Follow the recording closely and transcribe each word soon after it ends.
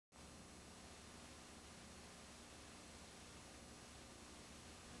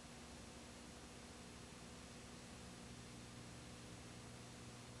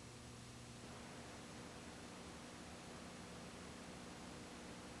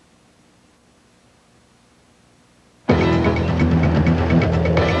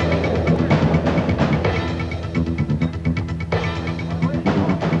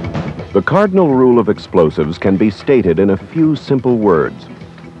cardinal rule of explosives can be stated in a few simple words.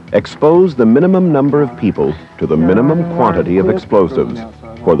 Expose the minimum number of people to the minimum quantity of explosives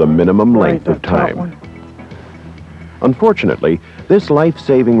for the minimum length of time. Unfortunately, this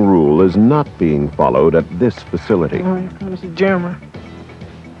life-saving rule is not being followed at this facility. Mr. Jammer.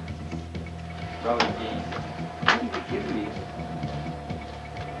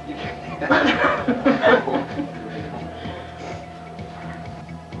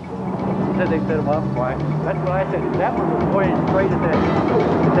 Said they set him up quiet. That's what I said. That one was pointed straight at that.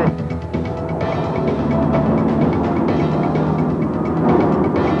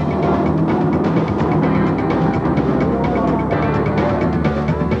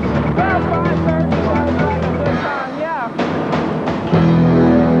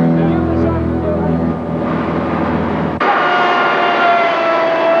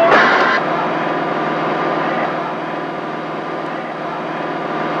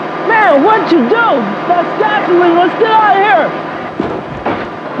 What'd you do? That's gasoline. Let's get out of here.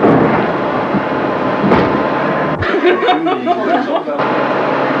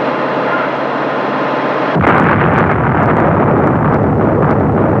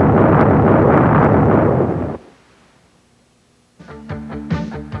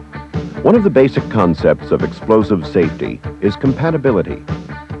 One of the basic concepts of explosive safety is compatibility.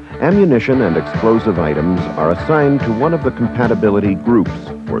 Ammunition and explosive items are assigned to one of the compatibility groups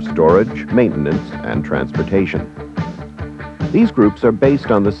for storage, maintenance, and transportation. These groups are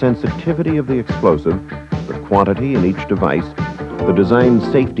based on the sensitivity of the explosive, the quantity in each device, the design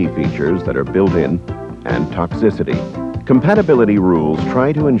safety features that are built in, and toxicity. Compatibility rules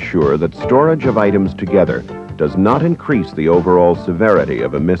try to ensure that storage of items together does not increase the overall severity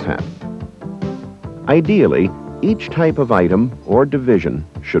of a mishap. Ideally, each type of item or division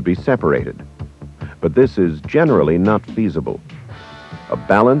should be separated, but this is generally not feasible. A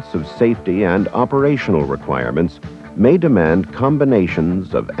balance of safety and operational requirements may demand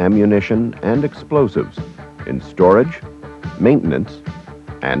combinations of ammunition and explosives in storage, maintenance,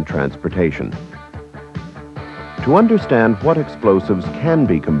 and transportation. To understand what explosives can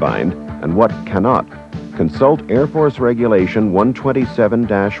be combined and what cannot, consult Air Force Regulation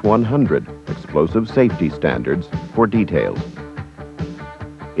 127-100, Explosive Safety Standards, for details.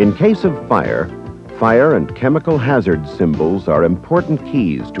 In case of fire and chemical hazard symbols are important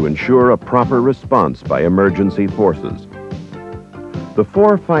keys to ensure a proper response by emergency forces. The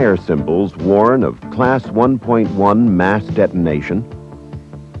 4 fire symbols warn of Class 1.1 mass detonation,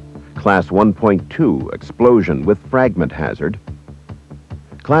 Class 1.2 explosion with fragment hazard,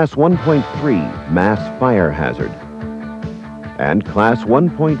 Class 1.3 mass fire hazard, and Class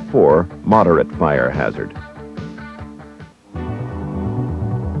 1.4 moderate fire hazard.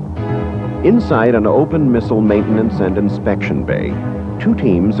 Inside an open missile maintenance and inspection bay, 2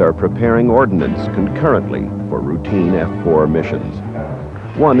 teams are preparing ordnance concurrently for routine F-4 missions.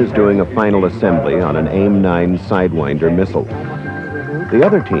 One is doing a final assembly on an AIM-9 Sidewinder missile. The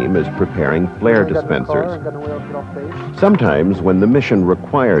other team is preparing flare dispensers. Sometimes, when the mission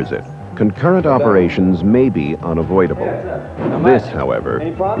requires it, concurrent operations may be unavoidable. This, however,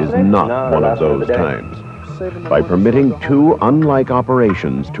 is not one of those times. By permitting 2 unlike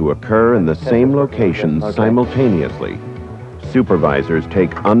operations to occur in the same location simultaneously, supervisors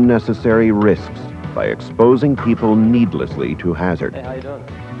take unnecessary risks by exposing people needlessly to hazard.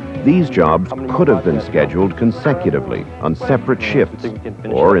 These jobs could have been scheduled consecutively on separate shifts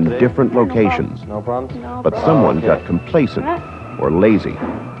or in different locations, but someone got complacent or lazy.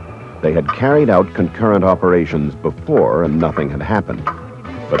 They had carried out concurrent operations before and nothing had happened.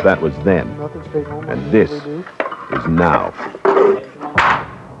 But that was then, and this is now.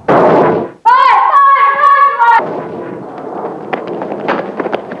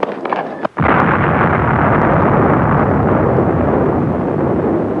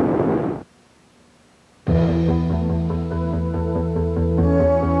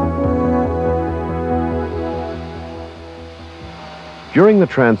 During the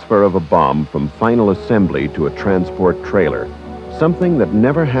transfer of a bomb from final assembly to a transport trailer, something that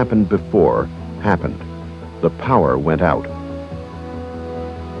never happened before happened. The power went out.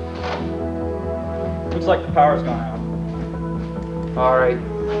 Looks like the power's gone out. All right,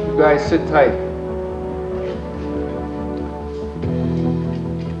 you guys sit tight.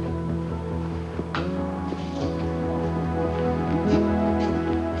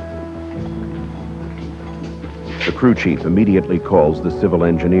 The crew chief immediately calls the civil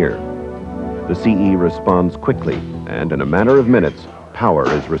engineer. The CE responds quickly, and in a matter of minutes, power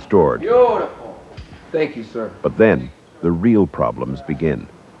is restored. Beautiful. Thank you, sir. But then, the real problems begin.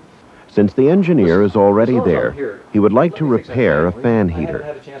 Since the engineer is already As long as I'm there, here, he would like let to me fix that repair a will you? fan I haven't heater.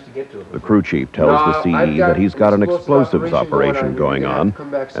 had a chance to get to it The before. crew chief tells the I've CE that he's got an explosives operation going on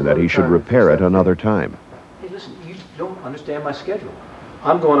and that he should repair it another time. Hey, listen, you don't understand my schedule.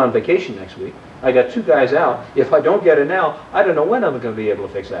 I'm going on vacation next week. I got 2 guys out. If I don't get it now, I don't know when I'm going to be able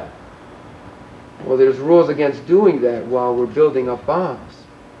to fix that. Well, there's rules against doing that while we're building up bombs.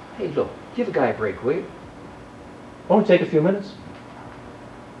 Hey, look, give a guy a break, will you? Won't take a few minutes.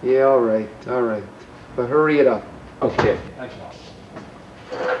 Yeah, all right. But hurry it up. Okay. Thanks a lot.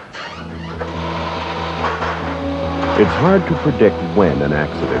 It's hard to predict when an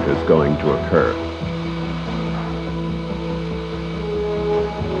accident is going to occur.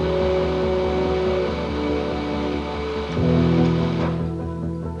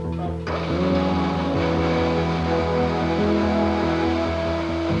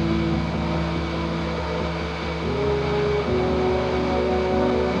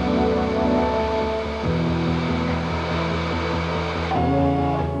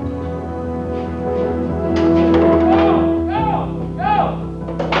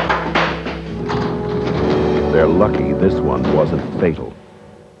 They're lucky this one wasn't fatal.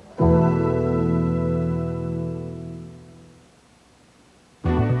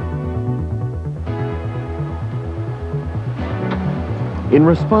 In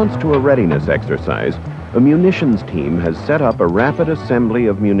response to a readiness exercise, a munitions team has set up a rapid assembly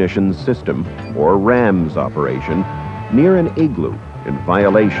of munitions system, or RAMS operation, near an igloo in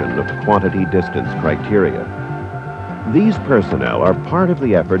violation of quantity distance criteria. These personnel are part of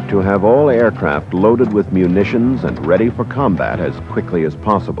the effort to have all aircraft loaded with munitions and ready for combat as quickly as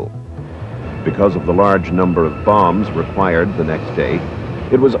possible. Because of the large number of bombs required the next day,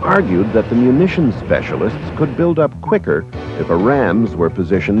 it was argued that the munitions specialists could build up quicker if a RAMS were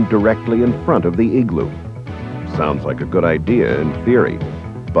positioned directly in front of the igloo. Sounds like a good idea in theory,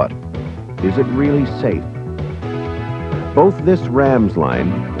 but is it really safe? Both this RAMS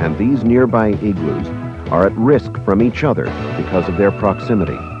line and these nearby igloos are at risk from each other because of their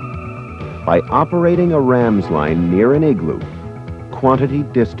proximity. By operating a RAMS line near an igloo, quantity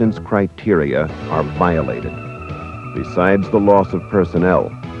distance criteria are violated. Besides the loss of personnel,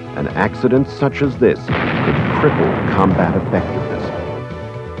 an accident such as this could cripple combat effectiveness.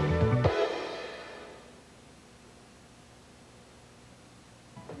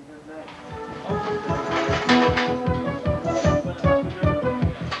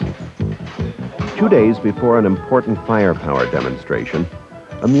 Two days before an important firepower demonstration,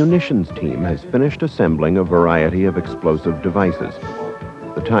 a munitions team has finished assembling a variety of explosive devices.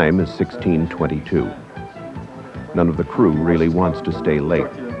 The time is 16:22. None of the crew really wants to stay late.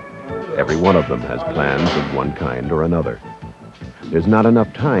 Every one of them has plans of one kind or another. There's not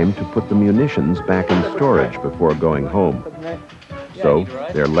enough time to put the munitions back in storage before going home. So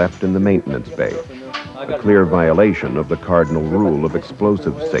they're left in the maintenance bay, a clear violation of the cardinal rule of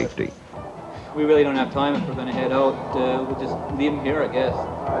explosive safety. We really don't have time if we're going to head out. We'll just leave them here, I guess.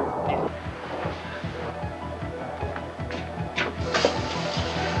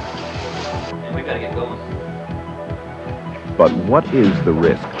 And we got to get going. But what is the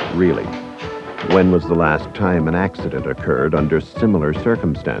risk, really? When was the last time an accident occurred under similar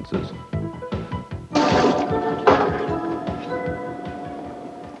circumstances?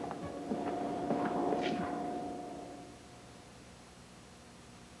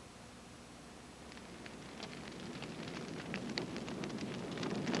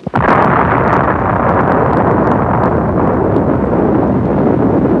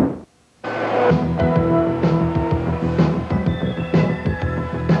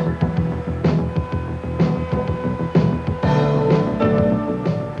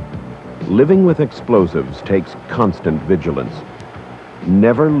 Living with explosives takes constant vigilance.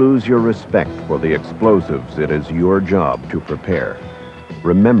 Never lose your respect for the explosives it is your job to prepare.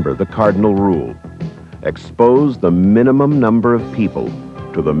 Remember the cardinal rule. Expose the minimum number of people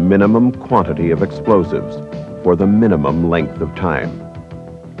to the minimum quantity of explosives for the minimum length of time.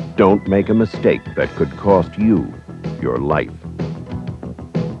 Don't make a mistake that could cost you your life.